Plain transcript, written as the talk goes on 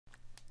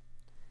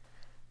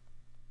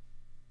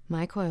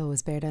My coil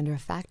was buried under a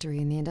factory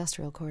in the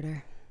industrial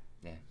quarter.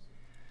 Yeah.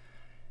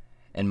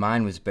 And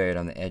mine was buried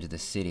on the edge of the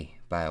city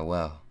by a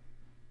well.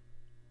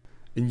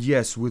 And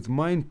yes, with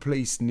mine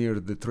placed near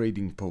the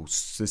trading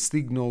posts, the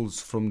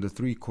signals from the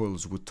 3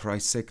 coils would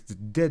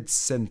trisect dead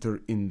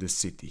center in the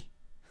city.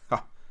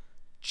 Ha!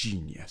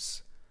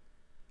 Genius.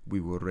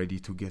 We were ready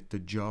to get the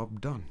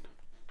job done.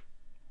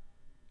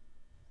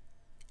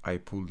 I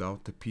pulled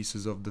out the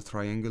pieces of the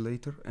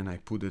triangulator and I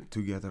put it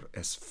together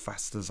as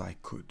fast as I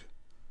could.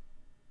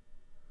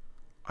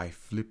 I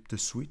flipped the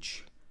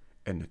switch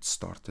and it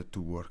started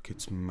to work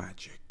its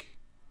magic.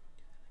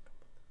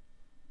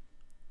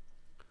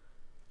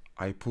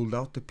 I pulled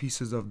out the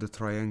pieces of the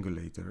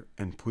triangulator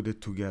and put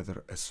it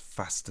together as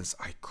fast as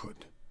I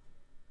could.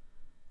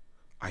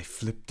 I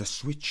flipped the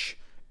switch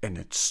and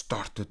it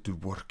started to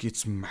work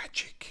its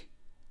magic.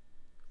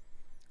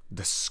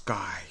 The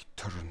sky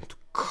turned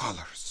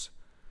colors.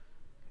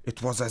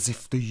 It was as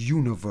if the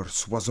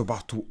universe was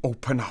about to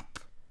open up.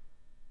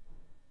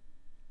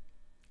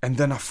 And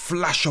then a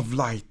flash of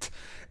light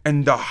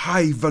and a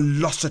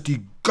high-velocity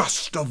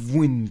gust of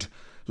wind,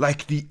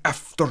 like the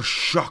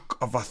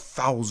aftershock of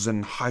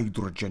 1,000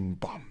 hydrogen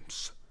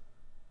bombs.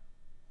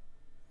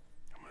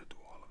 I'm going to do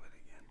all of it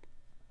again.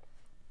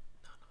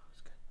 No,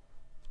 it's good.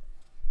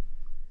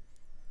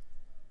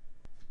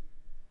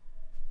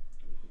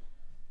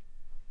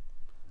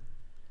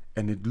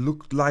 And it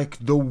looked like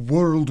the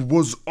world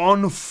was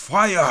on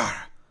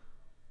fire.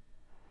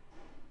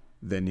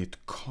 Then it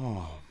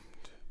calmed.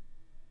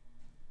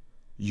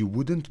 You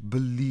wouldn't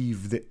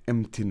believe the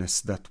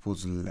emptiness that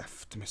was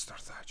left, Mr.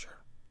 Thatcher.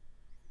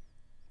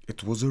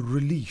 It was a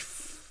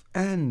relief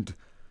and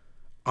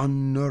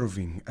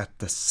unnerving at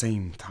the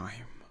same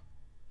time.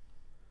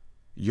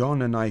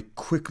 Jan and I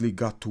quickly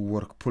got to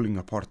work pulling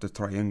apart the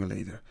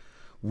triangulator.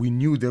 We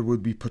knew there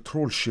would be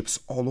patrol ships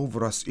all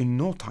over us in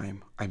no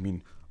time. I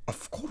mean,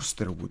 of course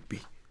there would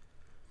be.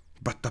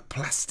 But the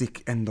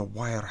plastic and the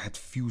wire had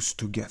fused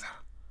together.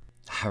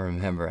 I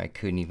remember I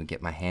couldn't even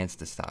get my hands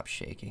to stop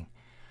shaking.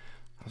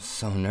 I was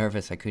so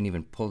nervous I couldn't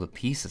even pull the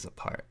pieces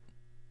apart.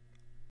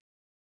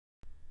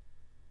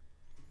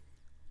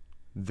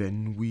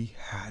 Then we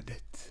had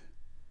it.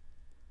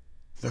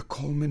 The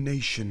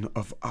culmination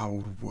of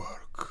our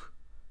work.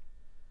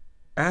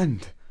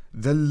 And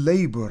the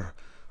labor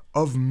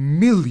of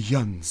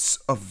millions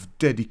of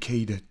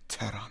dedicated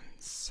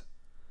Terrans.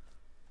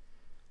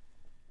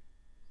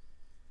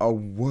 A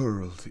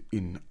world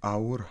in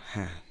our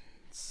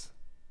hands.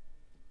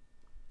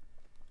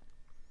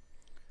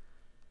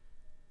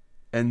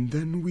 And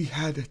then we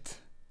had it.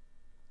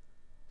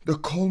 The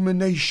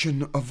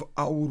culmination of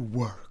our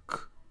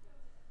work.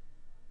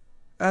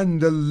 And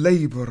the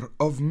labor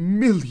of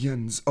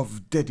millions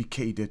of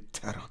dedicated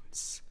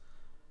Terrans.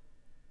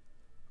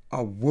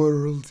 A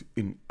world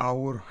in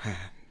our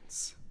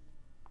hands.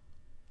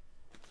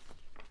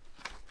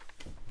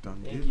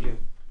 Thank you.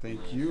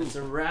 Thank you. It's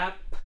a wrap.